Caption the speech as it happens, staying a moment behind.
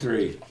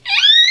3.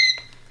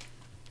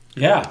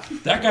 Yeah,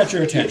 that got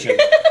your attention.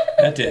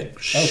 That did.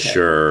 Okay.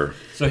 Sure.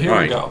 So here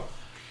we go.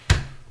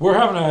 We're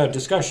having a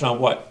discussion on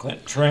what,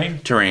 Clint? Terrain?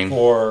 Terrain.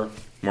 Or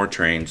more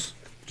trains.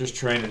 Just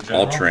terrain in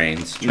general? All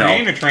trains.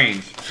 Terrain or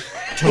trains?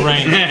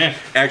 Terrain.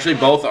 Actually,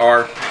 both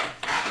are.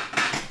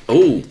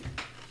 Oh.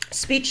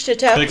 Speech to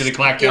text.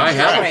 I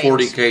have a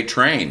 40K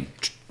train.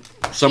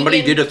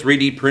 Somebody did a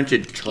 3D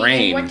printed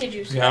train. What did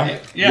you say?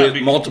 Yeah.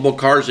 With multiple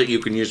cars that you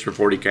can use for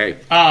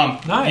 40K.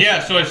 Nice.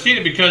 Yeah, so I've seen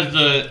it because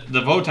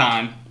the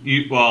Votan,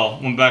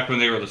 back when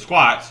they were the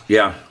Squats,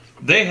 Yeah.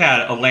 they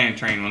had a land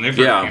train when they first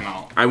came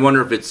out. I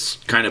wonder if it's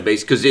kind of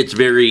based, because it's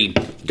very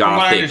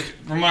gothic.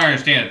 From what I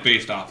understand, it's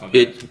based off of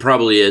it. It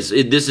probably is.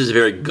 This is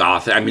very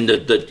gothic. I mean,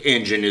 the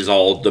engine is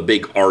all the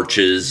big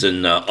arches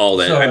and all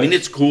that. So I mean,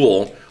 it's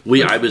cool.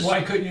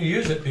 Why couldn't you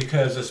use it?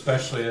 Because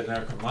especially in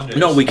Necromunda.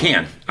 No, we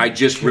can. I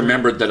just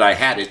remembered that I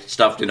had it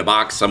stuffed in a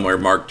box somewhere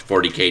marked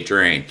 40K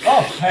terrain.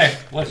 Oh, hey,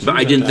 let's. But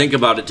I didn't think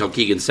about it till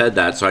Keegan said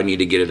that, so I need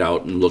to get it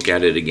out and look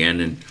at it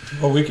again. And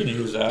well, we can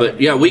use that. but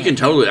yeah, we can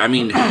totally. I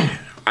mean,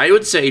 I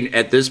would say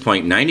at this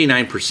point,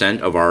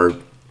 99% of our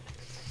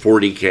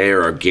 40K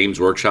or our Games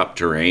Workshop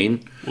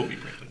terrain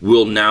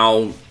will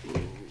now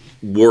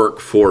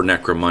work for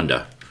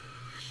Necromunda.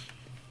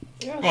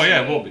 Oh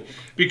yeah, it will be.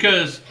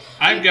 Because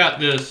I've got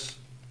this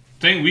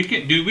thing we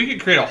could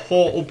create a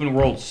whole open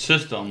world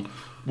system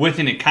with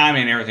an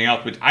economy and everything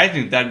else, which I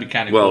think that'd be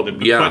kind of cool to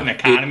put an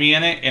economy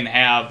in it and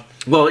have.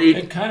 Well,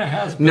 it kind of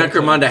has.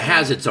 Necromunda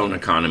has its own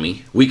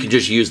economy. We could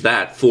just use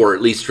that for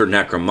at least for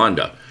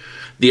Necromunda.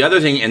 The other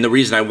thing, and the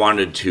reason I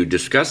wanted to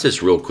discuss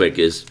this real quick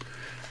is,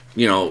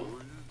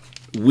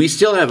 we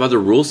still have other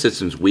rule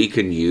systems we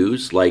can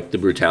use, like the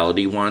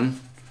Brutality one,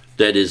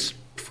 that is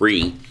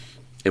free,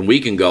 and we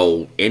can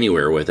go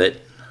anywhere with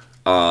it.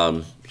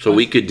 So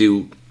we could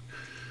do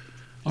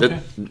that,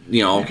 Okay.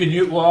 You can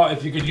use,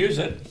 if you can use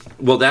it.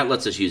 Well, that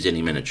lets us use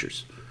any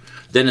miniatures.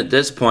 Then at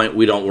this point,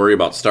 we don't worry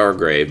about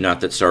Stargrave.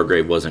 Not that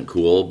Stargrave wasn't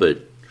cool, but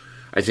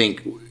I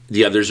think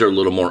the others are a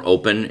little more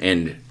open,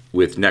 and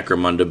with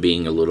Necromunda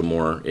being a little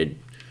more,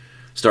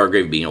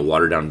 Stargrave being a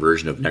watered-down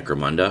version of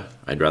Necromunda,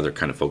 I'd rather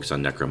kind of focus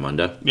on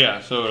Necromunda.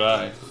 Yeah, so would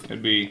I.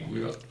 It'd be.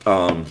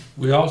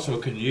 We also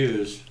can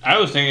use. I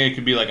was thinking it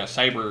could be like a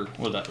cyber.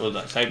 Was that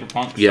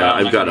cyberpunk? Yeah,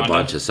 I've got a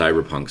bunch of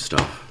cyberpunk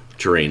stuff,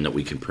 terrain that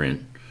we can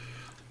print.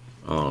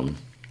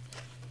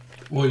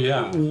 Well,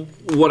 yeah.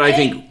 What I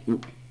think.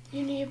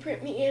 You need to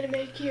print me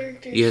anime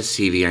characters. Yes,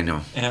 CV, I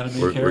know.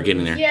 We're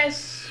getting there.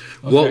 Yes.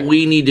 Okay. What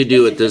we need to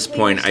do at this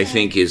point, I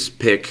think, is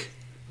pick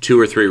 2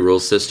 or 3 rule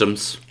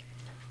systems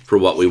for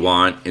what we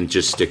want and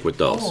just stick with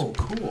those. Oh,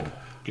 cool.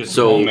 Get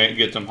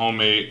some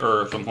homemade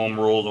or some home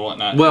rules and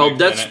whatnot. Well,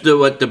 that's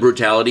what the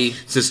Brutality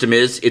system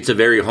is. It's a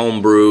very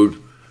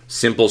homebrewed,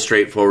 simple,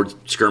 straightforward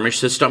skirmish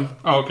system.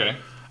 Oh, okay.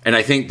 And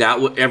I think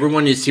that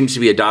everyone seems to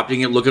be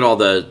adopting it. Look at all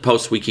the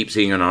posts we keep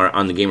seeing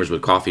on the Gamers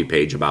with Coffee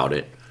page about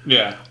it.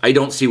 Yeah. I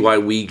don't see why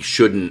we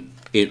shouldn't.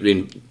 I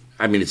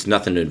mean, it's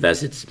nothing to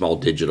invest. It's all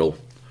digital.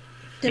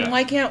 Then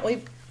why can't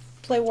we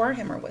play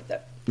Warhammer with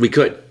it? We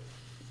could.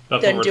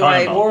 That's Then what do we're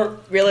I talking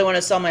about. really want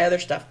to sell my other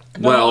stuff?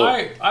 No,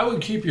 Well- I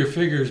would keep your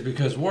figures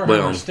because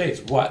Warhammer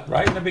states what?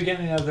 Right in the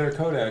beginning of their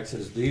codex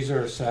is these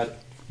are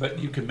set, but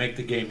you can make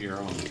the game your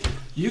own.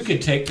 You can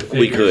take the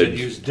figures and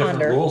use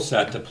different rule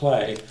set to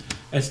play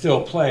and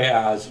still play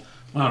as,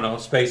 I don't know,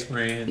 Space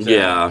Marines.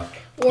 Yeah.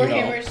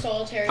 Warhammer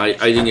Solitaire. I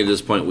think at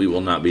this point we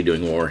will not be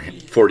doing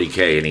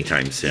 40K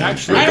anytime soon.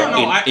 Actually, I don't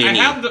know. In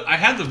I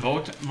have the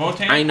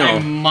Votan. I know. I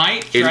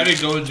might try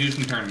to go do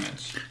some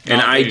tournaments.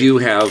 And I do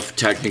have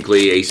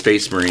technically a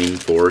Space Marine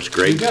force.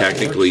 Greg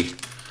technically.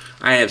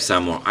 I have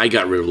some more. I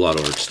got rid of a lot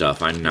of orc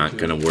stuff. I'm not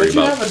going to worry but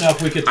you about. have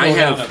enough we could throw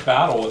down a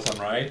battle with them,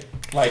 right?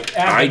 Like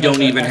I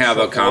don't even have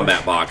a extra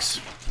combat force. box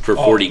for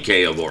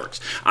 40K of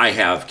orcs. I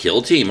have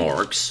Kill Team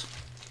orcs.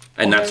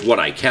 And that's what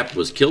I kept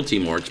was Kill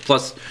Team orcs.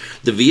 Plus,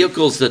 the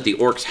vehicles that the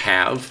orcs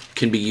have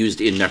can be used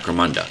in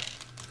Necromunda.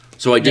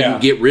 So I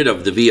didn't get rid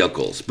of the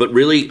vehicles. But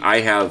really,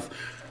 I have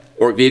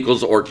orc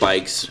vehicles, orc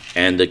bikes,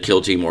 and the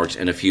Kill Team orcs,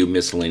 and a few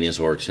miscellaneous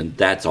orcs, and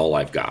that's all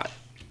I've got.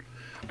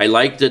 I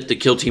like that the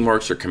Kill Team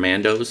orcs are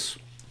commandos,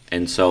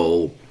 and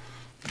so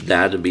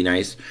that'd be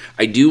nice.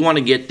 I do want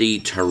to get the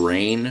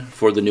terrain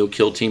for the new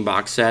Kill Team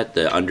box set,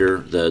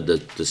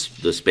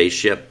 the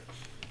spaceship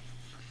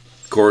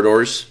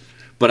corridors.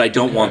 But I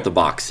don't want the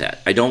box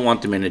set. I don't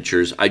want the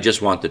miniatures. I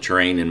just want the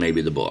terrain and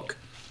maybe the book.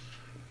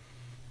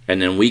 And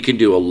then we can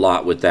do a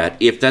lot with that.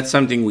 If that's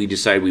something we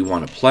decide we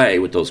want to play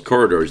with those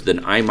corridors,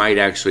 then I might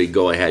actually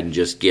go ahead and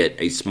just get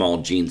a small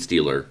Gene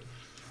Stealer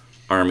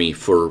army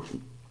for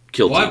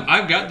Kill Team. Well,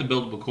 I've got the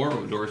buildable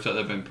corridors that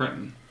I've been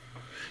printing.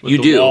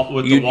 You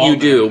do. You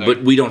do,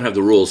 but we don't have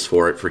the rules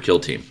for it for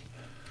Kill Team.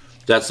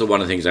 That's the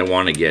one of the things I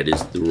want to get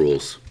is the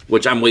rules.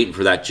 Which I'm waiting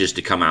for that just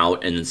to come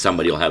out, and then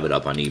somebody will have it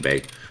up on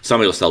eBay.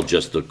 Somebody will sell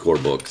just the core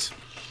books,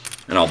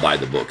 and I'll buy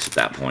the books at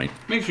that point.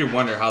 Makes you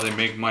wonder how they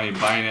make money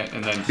buying it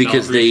and then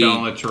Because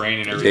reselling the terrain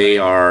and everything. They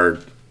are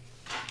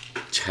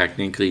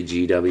technically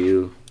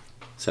GW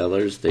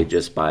sellers. They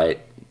just buy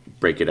it,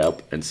 break it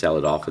up, and sell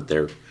it off at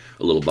their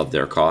a little above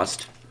their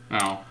cost.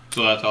 No,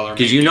 so that's all they're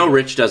Because making.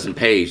 Rich doesn't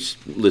pay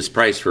list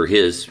price for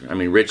his. I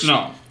mean, Rich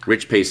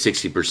pays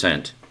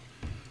 60%.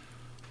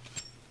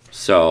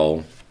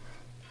 So,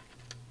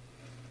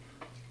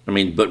 I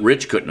mean, but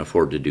Rich couldn't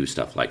afford to do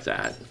stuff like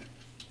that.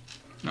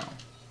 No.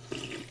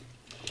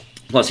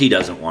 Plus, he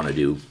doesn't want to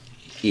do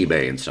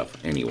eBay and stuff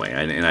anyway,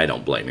 and I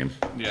don't blame him.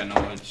 Yeah, no,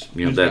 it's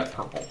You know, got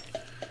purple.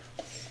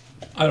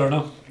 I don't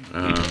know.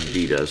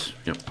 He does.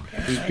 Yep.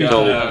 He's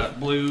So- got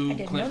blue. I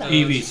didn't Clint know that.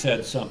 Evie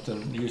said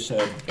something. You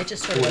said It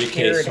just sort of 40K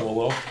appeared.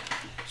 solo.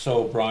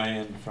 So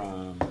Brian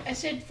from I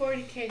said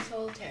 40K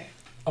solitaire.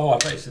 I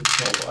thought you said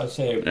solo. I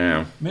say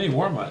Yeah. Mini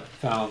Warmut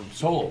found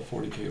solo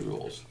 40K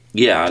rules.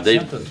 Yeah, they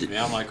Sent them to me.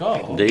 I'm like,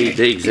 oh, they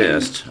okay.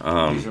 exist.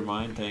 These are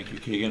mine. Thank you,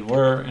 Keegan.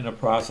 We're in a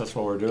process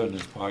while we're doing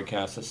this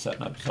podcast of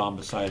setting up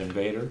Zombicide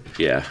Invader.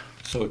 Yeah.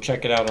 So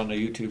check it out on the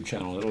YouTube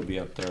channel. It'll be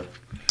up there.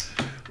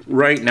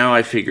 Right now,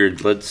 I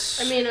figured let's.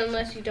 I mean,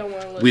 unless you don't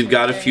want to listen. We've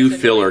got a to few the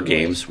filler noise.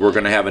 games. We're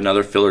going to have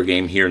another filler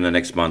game here in the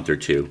next month or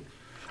two.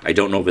 I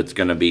don't know if it's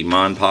going to be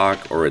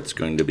Monpok or it's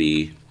going to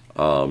be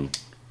What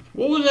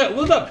was that?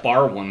 What was that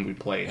bar one we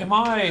played? I'm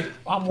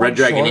one Red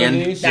Dragon short of Inn.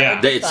 these. Yeah. That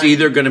would be It's fun.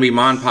 either going to be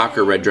Monpok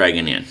or Red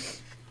Dragon Inn.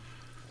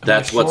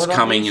 That's what's short on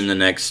coming these? in the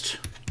next.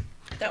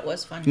 That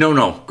was fun.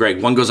 No,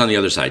 Greg. One goes on the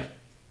other side.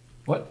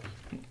 What?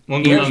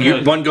 One goes on the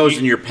other- One goes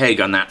in your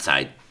peg on that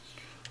side.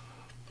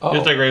 Oh,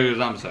 Just like regular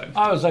Zombicide.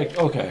 I was like,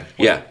 okay.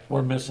 Yeah.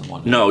 We're missing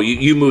one. No,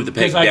 you move the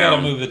peg Because I got to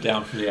down. move it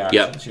down for the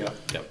accents. Yep.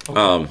 Okay.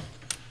 Um,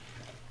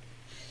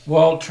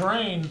 Well,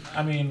 terrain,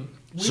 I mean,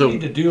 we So-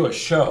 need to do a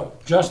show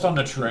just on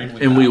the terrain.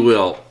 and we have.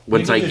 will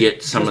once We I need to-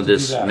 get some just of to do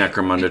this that.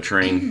 Necromunda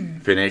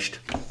terrain finished.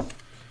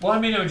 Well, I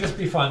mean, it would just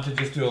be fun to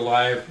just do a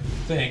live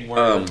thing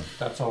where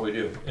that's all we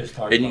do is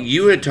talk about And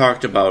you had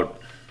talked about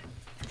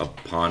a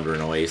pond or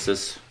an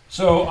oasis.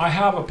 So I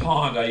have a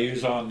pond I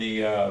use on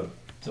the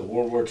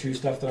World War II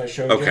stuff that I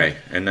showed you. Okay,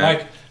 and then-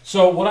 like,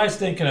 so what I was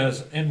thinking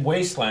is in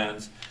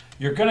wastelands,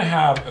 you're going to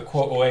have a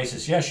quote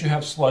oasis. Yes, you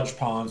have sludge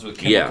ponds with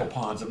chemical Yeah.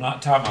 ponds. I'm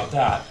not talking about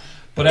that.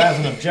 But as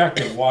an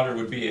objective, water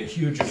would be a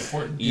huge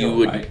important deal, You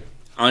would right?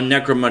 on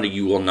Necromunda.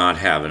 You will not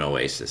have an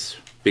oasis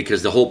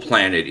because the whole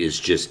planet is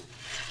just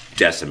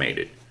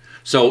decimated.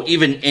 So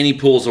even any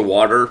pools of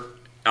water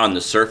on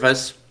the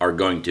surface are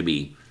going to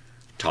be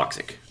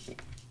toxic.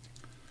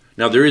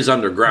 Now there is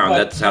underground.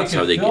 But That's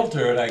how they get.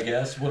 filter it, I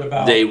guess. What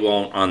about They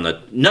won't on the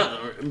no.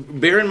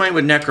 Bear in mind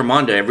with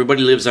Necromunda,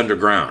 everybody lives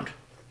underground.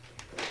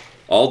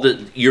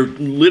 You're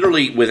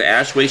literally with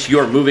ash waste. You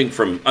are moving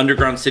from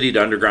underground city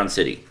to underground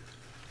city.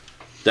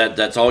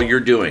 That's all you're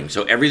doing.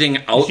 So everything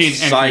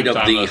outside of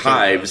the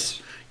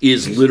hives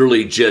is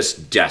literally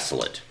just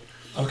desolate.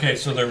 Okay,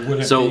 so there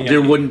wouldn't. So be there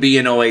any- wouldn't be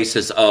an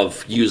oasis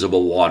of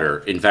usable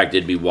water. In fact,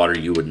 it'd be water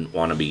you wouldn't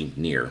want to be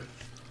near.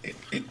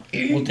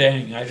 Well,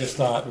 dang! I just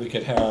thought we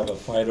could have a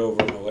fight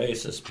over an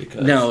oasis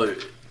because. Now,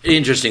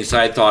 interesting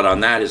side thought on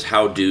that is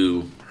how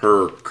do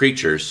her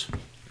creatures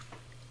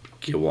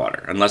get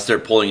water? Unless they're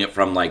pulling it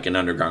from like an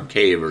underground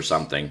cave or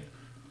something.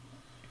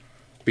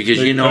 Because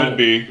They you know, could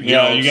be. you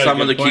Yeah, know, you got a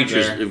some of the good point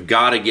creatures there. have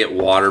got to get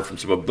water from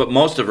some. But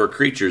most of her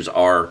creatures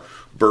are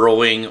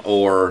burrowing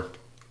or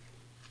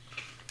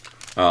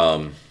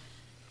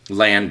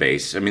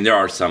land-based. I mean, there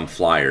are some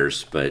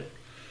flyers, but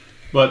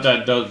But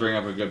that does bring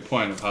up a good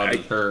point of how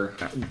does her.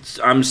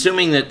 I'm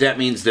assuming that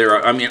means there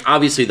are. I mean,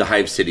 obviously the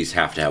hive cities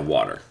have to have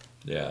water.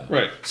 Yeah.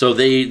 Right. So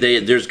they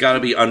there's got to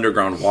be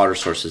underground water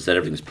sources that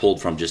everything's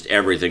pulled from. Just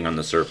everything on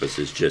the surface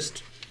is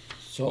just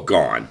So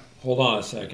gone. hold on a second.